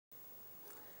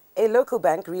A local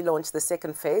bank relaunched the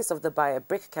second phase of the Buy a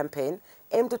Brick campaign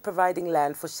aimed at providing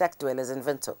land for ShackDwellers in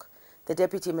Windhoek. The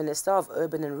Deputy Minister of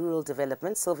Urban and Rural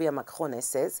Development, Sylvia Makgone,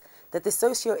 says that the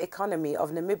socio-economy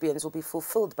of Namibians will be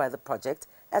fulfilled by the project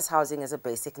as housing is a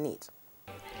basic need.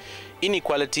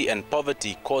 Inequality and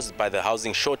poverty caused by the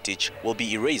housing shortage will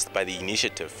be erased by the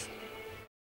initiative.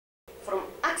 From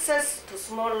access to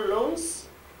small loans,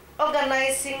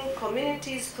 organizing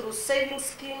communities through saving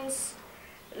schemes,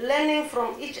 learning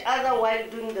from each other while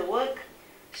doing the work,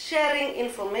 sharing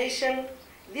information,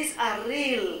 these are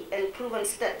real and proven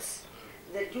steps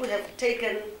that you have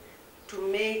taken to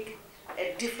make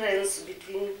a difference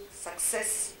between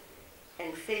success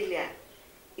and failure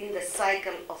in the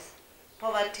cycle of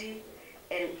poverty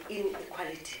and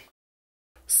inequality.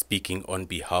 Speaking on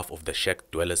behalf of the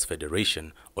ShackDwellers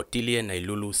Federation, Otilia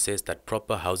Nailulu says that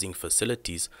proper housing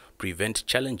facilities prevent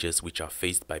challenges which are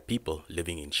faced by people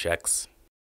living in shacks.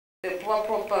 The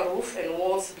proper roof and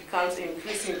walls becomes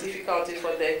increasing difficulty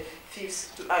for the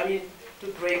thieves to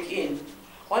break in.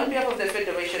 On behalf of the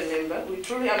Federation member, we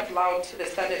truly applaud the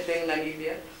Standard Bank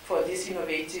Namibia for this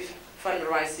innovative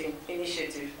fundraising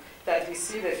initiative that we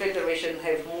see the Federation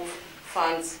have more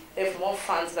funds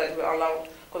that will allow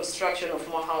construction of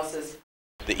more houses.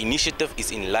 The initiative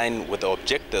is in line with the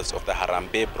objectives of the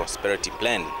Harambee Prosperity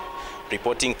Plan.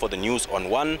 Reporting for the News on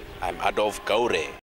One, I'm Adolf Kaure.